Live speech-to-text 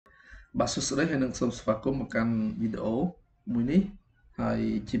បាទសួស្តីហើយនឹងសូមស្វាគមន៍មកកាន់វីដេអូមួយនេះហើយ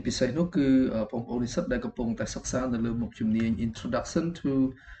ជាពិសេសនោះគឺបងប្អូននិស្សិតដែលកំពុងតែសិក្សានៅលើមុខជំនាញ Introduction to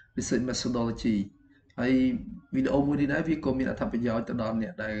Research Methodology ហើយវីដេអូមួយនេះដែរវាក៏មានអត្ថប្រយោជន៍ទៅដល់អ្ន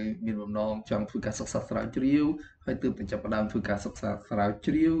កដែលមានបំណងចង់ធ្វើការសិក្សាស្រាវជ្រាវហើយទើបតែចាប់ផ្ដើមធ្វើការសិក្សាស្រាវ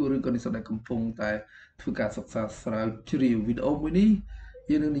ជ្រាវឬក៏និស្សិតដែលកំពុងតែធ្វើការសិក្សាស្រាវជ្រាវវីដេអូមួយនេះ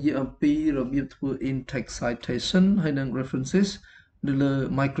យើងនឹងនិយាយអំពីរបៀបធ្វើ in-text citation ហើយនិង references នៅលើ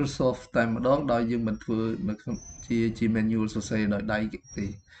Microsoft តែម្ដងដោយយើងមិនធ្វើនៅក្នុងជា manual សរសេរដោយដៃទេ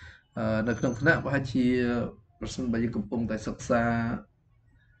នៅក្នុងថ្នាក់ប្រហែលជាប្រសិនបើយើងកំពុងតែសិក្សា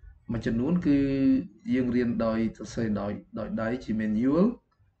មួយចំនួនគឺយើងរៀនដោយសរសេរដោយដៃជា manual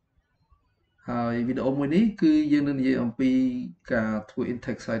ហើយវីដេអូមួយនេះគឺយើងនឹងនិយាយអំពីការធ្វើ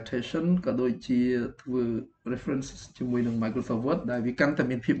in-text citation ក៏ដូចជាធ្វើ reference ជាមួយនឹង Microsoft Word ដែលវាកាន់តែ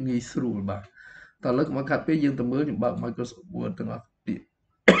មានភាពងាយស្រួលបាទតើឥឡូវកុំឲ្យខាត់ពេលយើងទៅមើលខ្ញុំបើក Microsoft Word ទាំងអស់ពី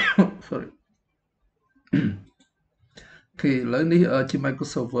sorry អូខេឥឡូវនេះជា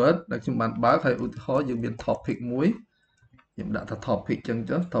Microsoft Word ដែលខ្ញុំបានបើកហើយឧទាហរណ៍យើងមាន topic មួយខ្ញុំដាក់ថា topic ចឹង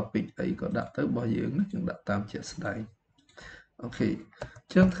ចុះ topic អីក៏ដាក់ទៅរបស់យើងណាខ្ញុំដាក់តាមជាក់ស្ដែងអូខេ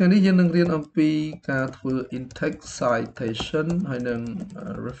ចឹងថ្ងៃនេះយើងនឹងរៀនអំពីការធ្វើ in-text citation ហើយនិង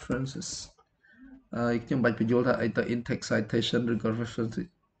references ហើយខ្ញុំបាច់បញ្យល់ថាអីទៅ in-text citation ឬក៏ references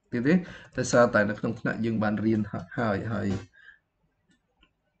ទៀតទេតែសារតែនៅក្នុងថ្នាក់យើងបានរៀនហើយ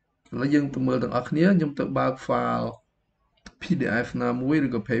ឥឡូវយើងទៅមើលទាំងអស់គ្នាខ្ញុំទៅបើក file PDF ណាមួយឬ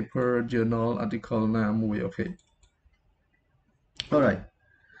ក៏ paper journal article ណាមួយអូខេ alright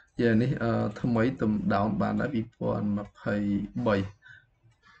យ៉ានេះថ្មីទំ down បានដែរ2023អូ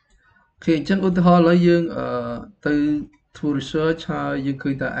ខេអញ្ចឹងឧទាហរណ៍ឥឡូវយើងទៅធ្វើ research ហើយយើងឃើ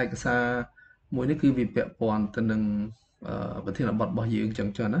ញថាឯកសារមួយនេះគឺវាពាក់ព័ន្ធទៅនឹងប្រធានបទរបស់យើងអញ្ចឹង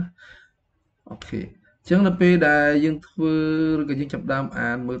ចុះណាអូខេអញ្ចឹងនៅពេលដែលយើងធ្វើឬក៏យើងចាប់ដើម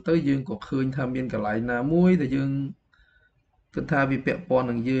អានមើលទៅយើងក៏ឃើញថាមានកន្លែងណាមួយដែលយើងគិតថាវាពាក់ព័ន្ធ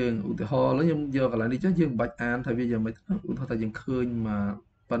នឹងយើងឧទាហរណ៍ខ្ញុំយកកន្លែងនេះចុះយើងមិនបាច់អានថាវាយ៉ាងម៉េចឧទាហរណ៍ថាយើងឃើញមក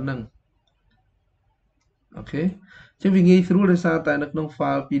ប៉ុណ្ណឹងអូខេអញ្ចឹងវាងាយស្រួលដោយសារតែនៅក្នុង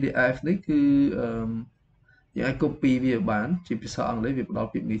file PDF នេះគឺយើងអាច copy វាបានជាភាសាអង់គ្លេសវាផ្ដល់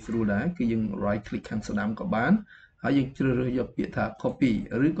ភាពងាយស្រួលដែរគឺយើង right click ខាងស្ដាំក៏បានហើយយើងជ្រើសរើសយកពាក្យថា copy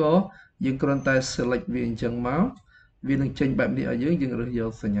ឬក៏យើងគ្រាន់តែ select វាអញ្ចឹងមកវានឹងចេញបែបនេះឲ្យយើងរើសយ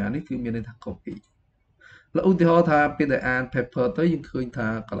កសញ្ញានេះគឺមានន័យថា copy แล้วឧទាហរណ៍ថាពេលដែលអាន paper ទៅយើងឃើញថា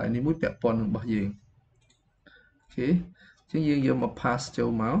កន្លែងនេះមួយពាក់ព័ន្ធនឹងរបស់យើងអូខេអញ្ចឹងយើងយកមក pass ចូល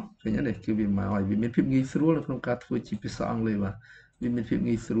មកឃើញទេគឺវាមកហើយវាមានភាពងាយស្រួលនៅក្នុងការធ្វើជាភាសាអង់គ្លេសបាទវាមានភាព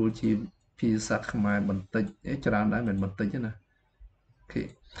ងាយស្រួលជាភាសាខ្មែរបន្តិចច្រើនដែរមិនបន្តិចទេណាអូខេ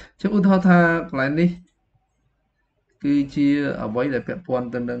អញ្ចឹងឧទាហរណ៍ថាកន្លែងនេះគឺជាអ្វីដែលពាក់ព័ន្ធ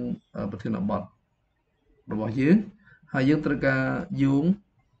ទៅនឹងប្រធានបទរបស់យើងហើយយើងត្រូវការយោង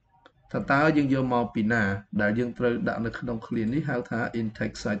ថាតើយើងយកមកពីណាដែលយើងត្រូវដាក់នៅក្នុង clean នេះហៅថា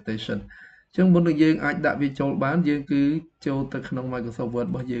in-text citation អញ្ចឹងមុននឹងយើងអាចដាក់វាចូលបានយើងគឺចូលទៅក្នុង Microsoft Word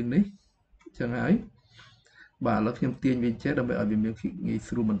របស់យើងនេះអញ្ចឹងហើយបាទឥឡូវខ្ញុំទាញវាចេះដើម្បីឲ្យវាមានភាពងាយ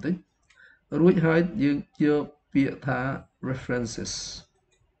ស្រួលបន្តិចរួចហើយយើងយកពាក្យថា references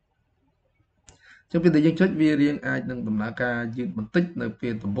អញ្ចឹងពេលដែលយើងចុចវារៀងអាចនឹងដំណើរការយឺតបន្តិចនៅពេ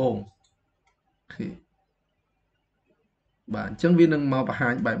លដំបូងអូខេបាទអញ្ចឹងវានឹងមកបង្ហា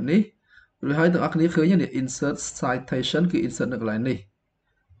ញបែបនេះរួចហើយទាំងអស់គ្នាឃើញនេះ insert citation គឺ insert នៅកន្លែងនេះ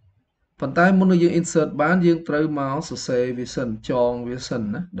ប៉ុន្តែមុននឹងយើង insert បានយើងត្រូវមកសរសេរវាសិនចងវាសិន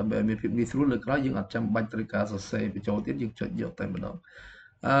ណាដើម្បីឲ្យមានភាពងាយស្រួលលើក្រោយយើងអត់ចាំបាច់ត្រូវការសរសេរបញ្ចូលទៀតយើងចុចយកតែម្ដង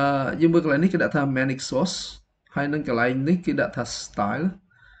យើងមើលកន្លែងនេះគេដាក់ថា manic source ហើយនឹងកន្លែងនេះគេដាក់ថា style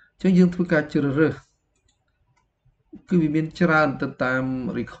អញ្ចឹងយើងធ្វើការជ្រើសរើសគឺវាមានច្រើនទៅតាម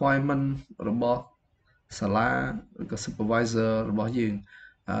requirement របស់សាលាឬក៏ supervisor របស់យើង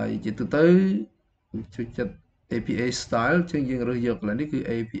ហើយជាទូទៅជួយចិត្ត APA style អញ្ចឹងយើងរើសយកកន្លែងនេះគឺ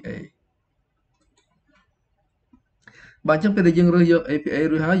APA បាទអញ្ចឹងពេលដែលយើងរើសយក APA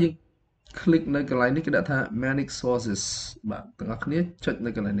រួចហើយយើង click នៅកន្លែងនេះគេដាក់ថា manic sources បាទទាំងអស់គ្នាចុច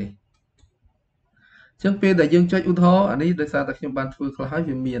នៅកន្លែងនេះអញ្ចឹងពេលដែលយើងចុចឧទាហរណ៍អានេះដោយសារតែខ្ញុំបានធ្វើខ្លះហើយ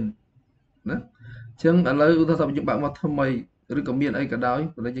វាមានណាអញ្ចឹងឥឡូវឧទាហរណ៍ថាយើងបាក់មកថ្មីឬក៏មានអីក៏ដោយ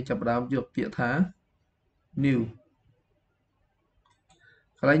ពេលយើងចាប់ផ្ដើមយកពាក្យថា new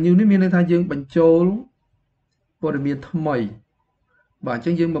កន្លែង new នេះមានន័យថាយើងបញ្ចូលព័ត៌មានថ្មីបាទអញ្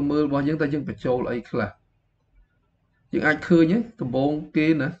ចឹងយើងមកមើលរបស់យើងតើយើងបញ្ចូលអីខ្លះយើងអាចឃើញដំបូងគេ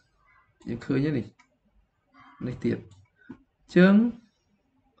ណាយើងឃើញនេះទៀតអញ្ចឹង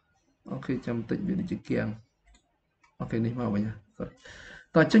អូខេចាំបន្តិចវាដូចជាគៀងអូខេនេះមកវិញ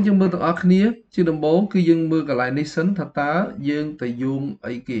តើអញ្ចឹងយើងមើលទាំងអស់គ្នាជាដំបូងគឺយើងមើលកន្លែងនេះសិនថាតើយើងទៅយោង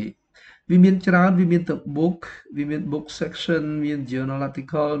អីគេ វាមានច្រើនវាមានទាំង book វាមាន book section មាន journal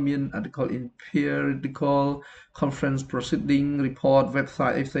article មាន article in periodical conference proceeding report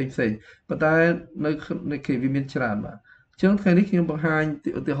website អីផ្សេងប៉ុន្តែនៅគេវាមានច្រើនបាទអញ្ចឹងថ្ងៃនេះខ្ញុំបង្ហាញ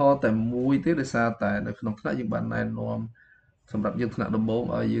ឧទាហរណ៍តែមួយទេដោយសារតែនៅក្នុងថ្នាក់យើងបានណែនាំសម្រាប់យើងថ្នាក់ដំបូង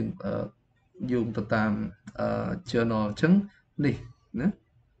ឲ្យយើងយោងទៅតាម journal អញ្ចឹងនេះណា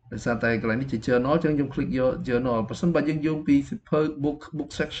ដោយសារតែកន្លែងនេះជា journal អញ្ចឹងយើង click យក journal ប្រសិនបើយើងយោងពី book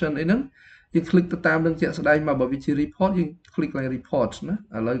section អីហ្នឹងយើង click ទៅតាមនឹងជាក់ស្ដែងមកបើវាជា report យើង click ឡើង report ណា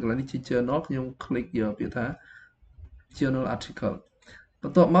ឥឡូវកន្លែងនេះជា journal ខ្ញុំ click យកពាក្យថា journal article ប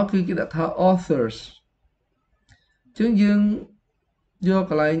ន្ទាប់មកគឺគេដាក់ថា authors អញ្ចឹងយើងយក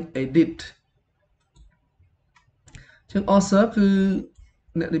កន្លែង edit អញ្ចឹង author គឺ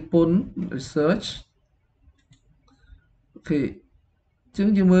អ្នកនិពន្ធ research អូខេអញ្ចឹង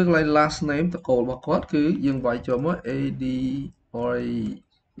យើងមើលកន្លែង last name តកូលរបស់គាត់គឺយើងវាយចូលមក AD or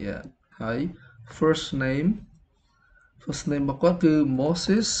yeah ហើយ first name របស់គាត់គឺ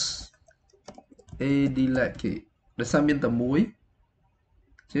Moses AD Lackey ដោយសារមានតែមួយ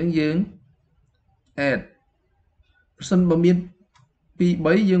អញ្ចឹងយើង add ប្រសិនបើមាន2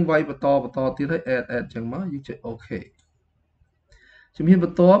 3យើងវាយបន្តទៀតហើយ add អញ្ចឹងមកយើងចុច OK ជំហានប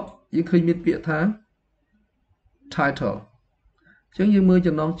ន្ទាប់យើងឃើញមានពាក្យថា title អញ្ចឹងយើងមើល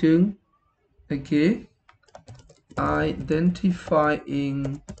ចំណងជើងឯគេ identifying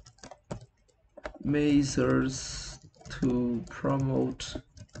measures to promote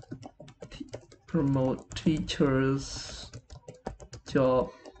teachers job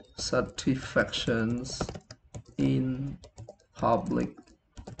satisfactions in public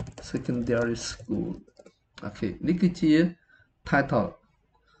secondary school អូខេនេះគឺជា title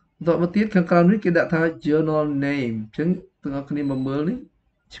បន្តមកទៀតខាងក្រោមនេះគេដាក់ថា journal name អញ្ចឹងទាំងអស់គ្នាមកមើលនេះ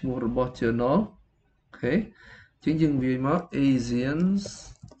ឈ្មោះរបស់ journal អូខេអញ្ចឹងយើងវាយមក Asians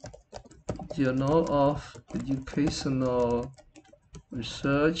Journal of Educational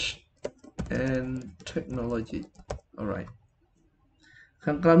Research and Technology alright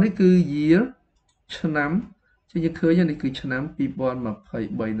ខាងក្រោមនេះគឺ year ឆ្នាំជាយើងឃើញនេះគឺឆ្នាំ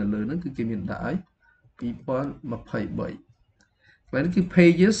2023នៅលើហ្នឹងគឺគេមានដាក់ឲ្យ2023កន្លែងនេះគឺ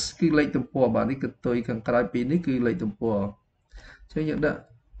pages គឺលេខទំព័របាទនេះគឺផ្ទុយខាងក្រោយពីនេះគឺលេខទំព័រអញ្ចឹងយើងដាក់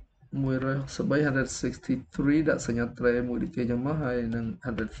163 163ដាក់សញ្ញាត្រេមួយដូចគេចឹងមកហើយនឹង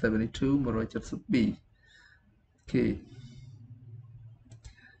172 172អូខេអ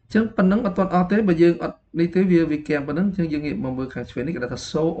ញ្ចឹងប៉ុណ្ណឹងអត់ទាន់អស់ទេបើយើងអត់នេះទេវាកៀងប៉ុណ្ណឹងអញ្ចឹងយើងងាកមកមើលខាងឆ្វេងនេះគេដាក់ថា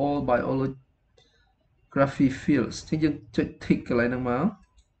show all biography fields អញ្ចឹងយើងចុច tick កន្លែងហ្នឹងមក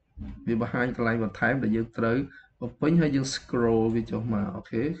វាបង្ហាញកន្លែងបន្ថែមដែលយើងត្រូវបំពេញហើយយើង scroll វាចុះមកអូ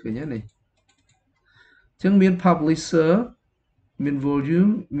ខេឃើញហើយនេះអញ្ចឹងមាន publisher មាន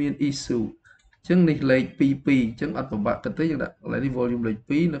volume មាន issue អញ្ចឹងនេះលេខ22អញ្ចឹងអត់ពិបាកទេយើងដាក់កន្លែងនេះ volume លេខ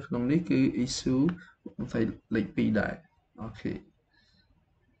2នៅក្នុងនេះគឺ issue 20លេខ2ដែរអូខេ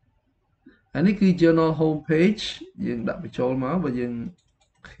ហើយនេះគឺ journal home page យើងដាក់បញ្ចូលមកបើយើង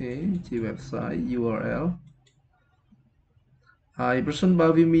អូខេជា website URL ហើយប្រសិនបើ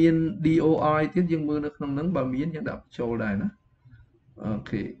វាមាន DOI ទៀតយើងមើលនៅក្នុងហ្នឹងបើមានយើងដាក់បញ្ចូលដែរណាអូ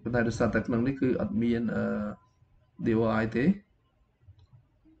ខេប៉ុន្តែដោយសារតែក្នុងនេះគឺអត់មានDOI ទេ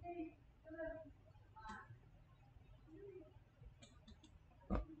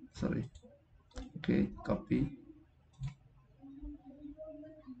sorry okay copy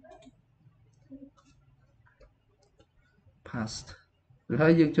paste ឬហើ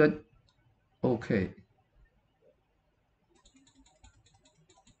យយើងចុច OK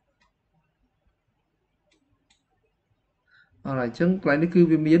អរហើយអញ្ចឹងកន្លែងនេះគឺ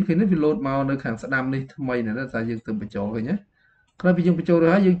វាមានឃើញនេះវា load មកនៅខាងស្ដាំនេះថ្មីណាស់តែយើងទៅបញ្ចូលឃើញណាក្រោយពីយើងបញ្ចូលរួច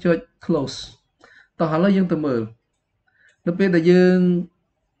ហើយយើងចុច close តោះឥឡូវយើងទៅមើលនៅពេលដែលយើង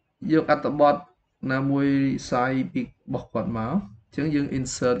យកអត្ថបទណាមួយសាយពីរបស់គាត់មកអញ្ចឹងយើង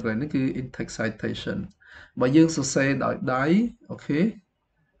insert កន្លែងនេះគឺ in text citation បើយើងសរសេរដោយដៃអូខេ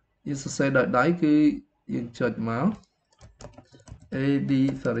យើងសរសេរដោយដៃគឺយើងចុចមក AD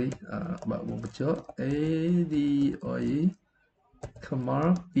sorry បើបងបញ្ចូល ADOI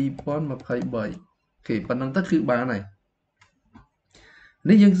 2023អូខេប៉ុណ្ណឹងទៅគឺបានហើយ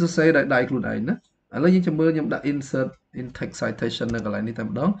នេះយើងសរសេរដោយដៃខ្លួនឯងណាឥឡូវយើងចាំមើលខ្ញុំដាក់ insert in text citation នៅកន្លែងនេះតែ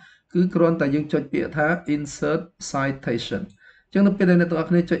ម្ដងគឺគ្រាន់តែយើងចុចពាក្យថា insert citation អញ្ចឹងនៅពេលដែលអ្នកទាំងអស់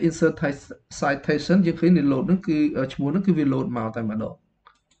គ្នាចុច insert citation យើងឃើញនេះ load ហ្នឹងគឺឈ្មោះហ្នឹងគឺវា load មកតែម្ដង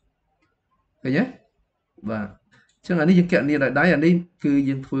ឃើញទេបាទអញ្ចឹងអានេះយើងកណនីដោយដៃអានេះគឺ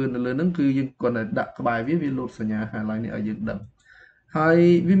យើងធ្វើនៅលើហ្នឹងគឺយើងគ្រាន់តែដាក់ក្បែរវា load សញ្ញា highlight នេះឲ្យយើងដឹងហើយ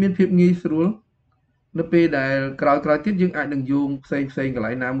វាមានភាពងាយស្រួលនៅពេលដែលក្រោយទៀតយើងអាចនឹងយោងផ្សេងកន្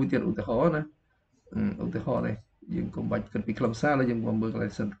លែងណាមួយទៀតឧទាហរណ៍ណាឧទាហរណ៍នេះ យើងកុំបាច់គិតពីខ្លឹមសារឡើយយើងមកមើលកន្លែ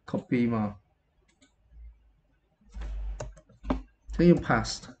ងសិន copy មកចឹងយើង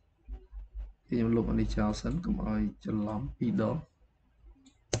paste ខ្ញុំលុបអានេះចោលសិនកុំឲ្យច្រឡំពីរដង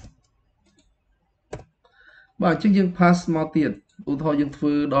បាទអញ្ចឹងយើង pass មកទៀតឧទាហរណ៍យើងធ្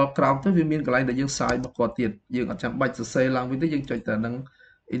វើដល់ក្រោមទៅវាមានកន្លែងដែលយើង cite មកគាត់ទៀតយើងអត់ចាំបាច់សរសេរឡើងវិញទេយើងចុចតែនឹង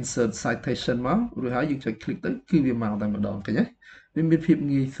insert citation មករួចហើយយើងចុច click ទៅគឺវាមកតែម្ដងឃើញទេវាមានភាព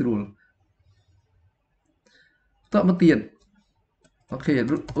ងាយស្រួលតមកទៀតអូខេ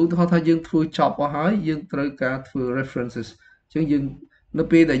ឧទាហរណ៍ថាយើងធ្វើចប់អស់ហើយយើងត្រូវការធ្វើ references អញ្ចឹងយើងនៅ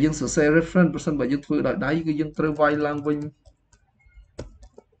ពេលដែលយើងសរសេរ reference ប្រសិនបើយើងធ្វើដោយដៃគឺយើងត្រូវវាយឡើងវិញ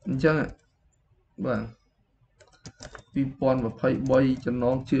អញ្ចឹងបាទ2023ចំណ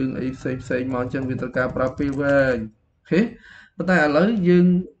ងជើងអីផ្សេងមកអញ្ចឹងវាត្រូវការប្រើពេលវែងអូខេប៉ុន្តែឥឡូវយើង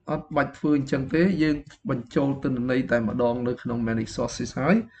អត់បាច់ធ្វើអញ្ចឹងទេយើងបញ្ចូលទិន្នន័យតែម្ដងនៅក្នុង manage sources ហើ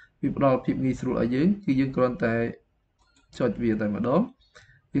យវាផ្ដល់ភាពងាយស្រួលឲ្យយើងគឺយើងគ្រាន់តែចុចវាតែម្ដង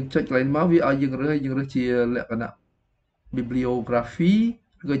យើងចុចកន្លែងមកវាឲ្យយើងរើសជាលក្ខណៈ bibliography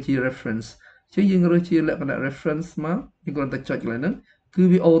ឬក៏ជា reference អញ្ចឹងយើងរើសជាលក្ខណៈ reference មកយើងគ្រាន់តែចុចកន្លែងហ្នឹងគឺ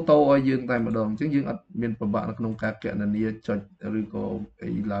វាអូតូឲ្យយើងតែម្ដងអញ្ចឹងយើងអត់មានពិបាកនៅក្នុងការគណនាចុចឬក៏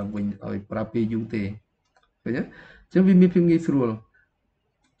អីឡើងវិញឲ្យប្រើពេលយូរទេឃើញទេអញ្ចឹងវាមានភាពងាយស្រួល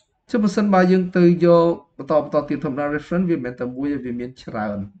ចុះបើសិនបើយើងទៅយកបន្តទៀតធម្មតា reference វាមិនមែនតែមួយទេវាមានច្រើ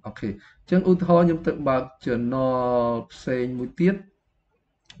នអូខេអញ្ចឹងឧទាហរណ៍ខ្ញុំទៅបើក journal ផ្សេងមួយទៀត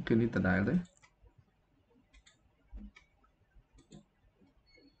គឺនេះដដែលទេ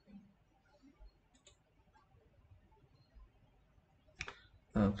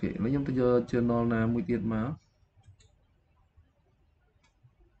អូខេឥឡូវខ្ញុំទៅយក journal ណាមួយទៀតមក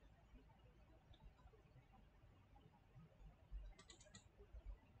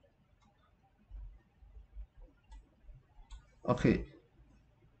អូខេ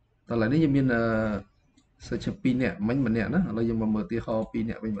តើឥឡូវនេះយើងមានសិស្ស2នាក់មិញម្នាក់ណាឥឡូវយើងមកមើលឧទាហរណ៍2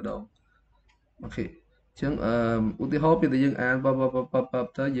នាក់វិញម្ដងអូខេអញ្ចឹងឧទាហរណ៍ពេលដែលយើងអាន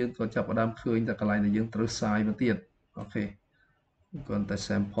ទៅយើងក៏ចាប់ផ្ដើមឃើញតែកន្លែងដែលយើងត្រូវសាយមកទៀតអូខេគ្រាន់តែ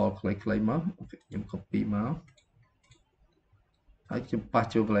sample ខ្លីៗមកអូខេខ្ញុំ copy មកហើយខ្ញុំប៉ះ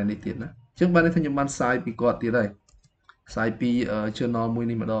ចូលកន្លែងនេះទៀតណាអញ្ចឹងបាននេះខ្ញុំបានសាយពីគាត់ទៀតហើយសាយពី journal មួយ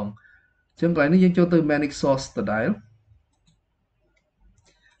នេះម្ដងអញ្ចឹងកន្លែងនេះយើងចូលទៅ manage source ដដែល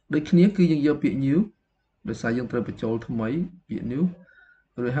ដូចគ្នាគឺយើងយកពាក្យ new ដោយសារយើងត្រូវបញ្ចូលថ្មីពាក្យ new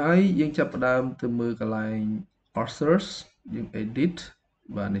រួចហើយយើងចាប់ផ្ដើមទៅមើលកន្លែង authors យើង edit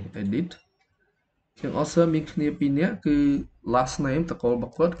បាទនេះ edit ជាង author មានគ្នា2នាក់គឺ last name តកលរប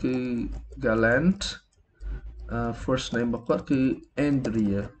ស់គាត់គឺ Gallant first name របស់គាត់គឺ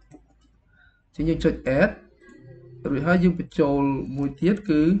Andrea ជាងយើងចុច add រួចហើយយើងបញ្ចូលមួយទៀត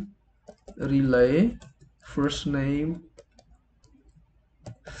គឺ relay first name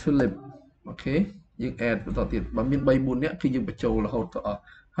Philip អូខេយើង add បន្តទៀតបើមាន3 4នាក់គឺយើងបញ្ចូលរហូតទៅអស់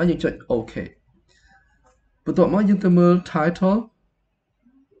ហើយយើងចុច OK បន្ទាប់មកយើងទៅមើល title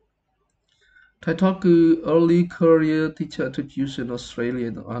គឺ early career teacher attribution Australia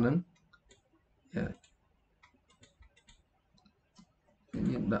ទាំងអស់ហ្នឹង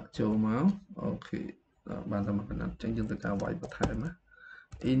យើងដាក់ចូលមកអូខេបានតែមកប៉ុណ្ណឹងអញ្ចឹងយើងត្រូវការវាយបន្ថែមណា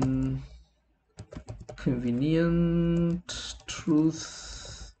inconvenient truth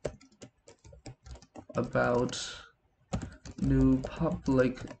about new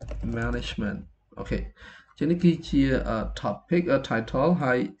public management អូខេចឹងនេះគឺជា topic title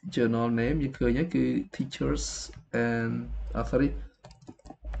ហើយ journal name យើងឃើញហ្នឹងគឺ teachers and sorry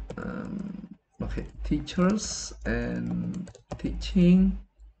okay teachers and teaching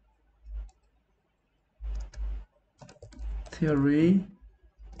theory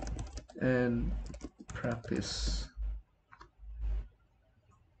and practice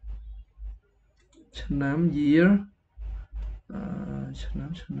ឆ្នាំ year ឆ្នាំ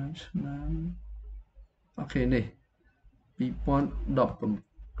អូខេនេះ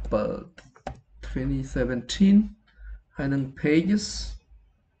2017 ហើយនឹង pages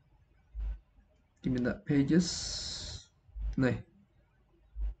គេមានដាក់ pages នេះ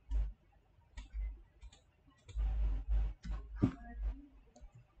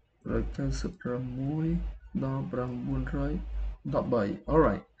196ដល់913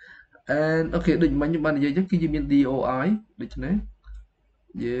 alright and អូខេដូចមិញខ្ញុំបាននិយាយចឹងគឺយើងមាន DOI ដូច្នេះ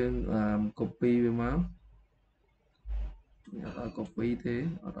យើង copy វាមកអត់ឲ្យ copy ទេ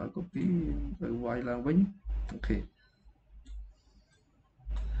អត់ឲ្យ copy ត្រូវវាយឡើងវិញអូខេ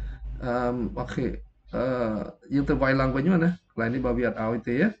អូខេយើងទៅវាយឡើងវិញមកណាកន្លែងនេះបើវាអត់ឲ្យ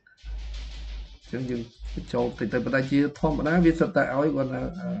ទេអញ្ចឹងយើងបញ្ចូលតិចទៅប៉ុន្តែជាធម្មតាវាសិតតែឲ្យគាត់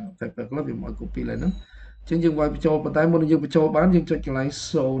ថាតែខ្លះវាមក copy ឡើងហ្នឹងអញ្ចឹងយើងវាយបញ្ចូលប៉ុន្តែមុននឹងយើងបញ្ចូលបានយើងចុចកន្លែង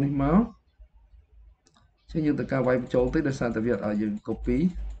show នេះមក ចឹងយើងទៅការវាយបញ្ចូលទៅដោយសារតែវាឲ្យយើង copy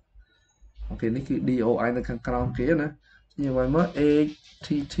អូខេនេះគឺ DOI នៅខាងក្រោមគេណាយើងវាយមក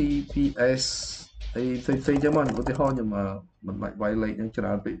HTTPS អីផ្សេងៗចឹងមកឧទាហរណ៍ខ្ញុំមិនបាច់វាយលេខនឹងច្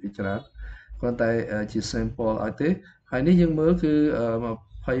រើនពេកពីច្រើនគ្រាន់តែជា sample ឲ្យទេហើយនេះយើងមើលគឺ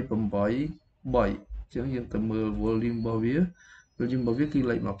28 byte ចឹងយើងទៅមើល volume របស់វា volume របស់វាគឺ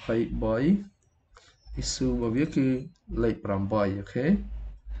លេខ23 issue របស់វាគឺលេខ8អូខេ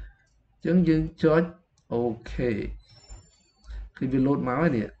ចឹងយើងចុចអូខេគឺវា load មកហើយ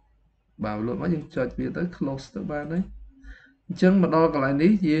នេះបាទ load មកយើងចុចវាទៅ close ទៅបានហើយអញ្ចឹងមកដល់កន្លែង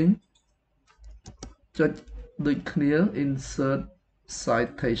នេះយើងចុចដូចគ្នា insert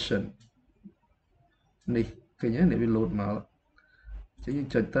citation នេះឃើញទេនេះវា load មកអញ្ចឹងយើង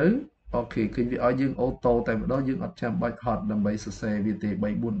ចុចទៅអូខេឃើញវាឲ្យយើង auto តែម្ដងយើងអត់ចាំបាច់ហត់ដើម្បីសរសេរវាទេ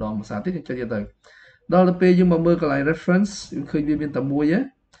 3-4 ដងភាសាទៀតយើងចុចទៅដល់ទៅពេលយើងមកមើលកន្លែង reference ឃើញវាមានតែមួយទេ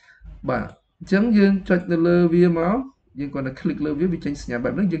បាទអញ្ចឹងយើងចុចទៅលើវាមកយើងគ្រាន់តែ click លើវាវាចេញសញ្ញាបែ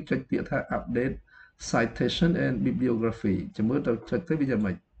បហ្នឹងយើងចុចពាក្យថា update citation and bibliography ចាំមើលទៅចុចទៅវាយ៉ាង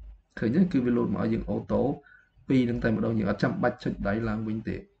ម៉េចឃើញទេគឺវា load មកឲ្យយើង auto ពីរហ្នឹងតែម្ដងយើងអត់ចាំបាច់ចុចដៃឡើងវិញ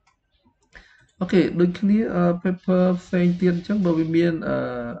ទេអូខេដូចគ្នា paper ផ្សេងទៀតអញ្ចឹងបើវាមាន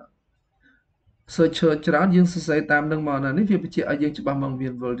searcher ច្រើនយើងសរសេរតាមនឹងមកណានេះវាបញ្ជាក់ឲ្យយើងច្បាស់មកមា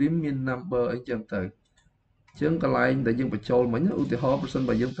ន volume មាន number អីចឹងទៅអញ្ចឹងកន្លែងដែលយើងបញ្ចូលមិញឧទាហរណ៍ប្រសិន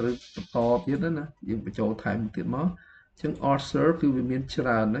បើយើងត្រូវបន្តទៀតណាយើងបញ្ចូលថែមទៀតមកអញ្ចឹង author គឺវាមានច្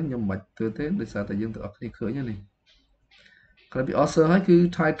រើនណាខ្ញុំមិនធ្វើទេដោយសារតែយើងទាំងអស់គ្នាឃើញនេះក្រៅពី author ហើយគឺ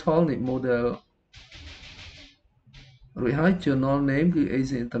title នេះ model រួចហើយ journal name គឺ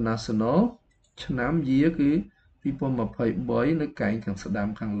Asia International ឆ្នាំ year គឺ2023នៅកែងខាងស្ដាំ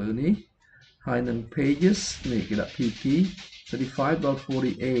ខាងលើនេះហើយនឹង pages នេះគេដាក់ pp 35 ដល់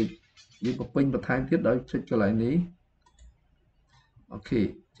 48យើងបញ្ពេញបន្ថែមទៀតដោយចុចកន្លែងនេះអូខេ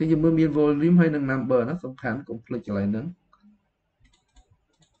ចឹងយើងមើលមាន volume ហើយនឹង number ណាសំខាន់កុំភ្លេចកន្លែងហ្នឹង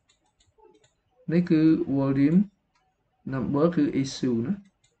នេះគឺ volume number គឺ issue ណា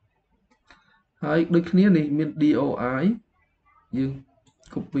ហើយដូចគ្នានេះមាន DOI យើង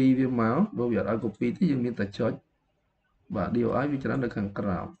copy វាមកបើវាអត់ឲ្យ copy ទេយើងមានតែចុចបាទ DOI វាច្រើននៅខាងក្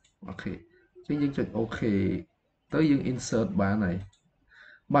រោមអូខេអញ្ចឹងយើងចុច OK ទៅយើង insert បានហើយ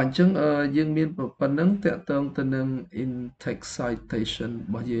បាទអញ្ចឹងយើងមានប៉ុណ្ណឹងតាក់ទងទៅនឹង in-text citation រ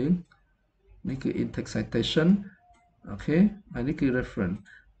បស់យើងនេះគឺ in-text citation អូខេហើយនេះគឺ reference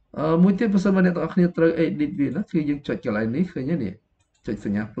មួយទៀតបើសិនបើអ្នកទាំងអស់គ្នាត្រូវ edit វាណាគឺយើងចុចកន្លែងនេះឃើញទេនេះចុចស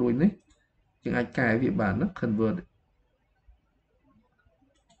ញ្ញាព្រួយនេះយើងអាចកែវាបានណា convert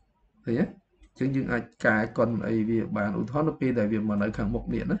ឃើញទេអញ្ចឹងយើងអាចកែកុនអីវាបានឧទាហរណ៍នៅពេលដែលវាមកនៅខាងមុខ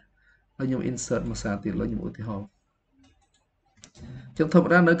នេះណាហើយខ្ញុំ insert មួយសារទៀតលើខ្ញុំឧទាហរណ៍ចឹងធម្ម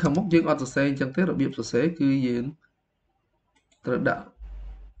តានៅខាងមុខយើងអត់សរសេរអញ្ចឹងទេរបៀបសរសេរគឺយើងត្រូវដាក់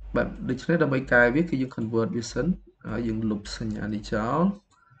បែបដូច្នេះដើម្បីកែវាគឺយើង convert វាសិនហើយយើងលុបសញ្ញានេះចោល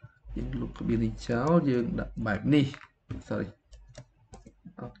យើងលុបក្បៀននេះចោលយើងដាក់បែបនេះ sorry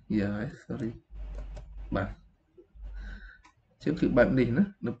អត់យ៉ា sorry បាទចឹងគឺបែបនេះណា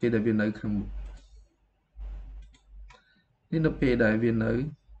នៅពេលដែលវានៅខាងមុខនេះនៅពេលដែលវានៅ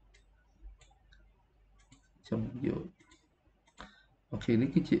ចំយកអូខេនេះ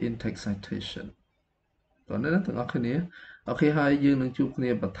គឺជា in-text citation តោះនេះទាំងអស់គ្នាអូខេហើយយើងនឹងជួបគ្នា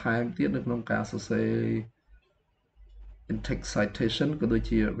បន្ថែមទៀតនៅក្នុងការសរសេរ in-text citation ក៏ដូច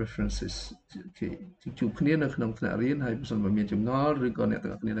ជា references អូខេជួបគ្នានៅក្នុងថ្នាក់រៀនហើយបើសិនបើមានចម្ងល់ឬក៏អ្នក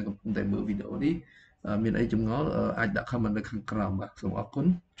ទាំងអស់គ្នាដែលកំពុងតែមើលវីដេអូនេះមានអីចម្ងល់អាចដាក់ comment នៅខាងក្រោមបាទសូមអរគុណ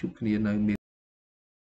ជួបគ្នានៅ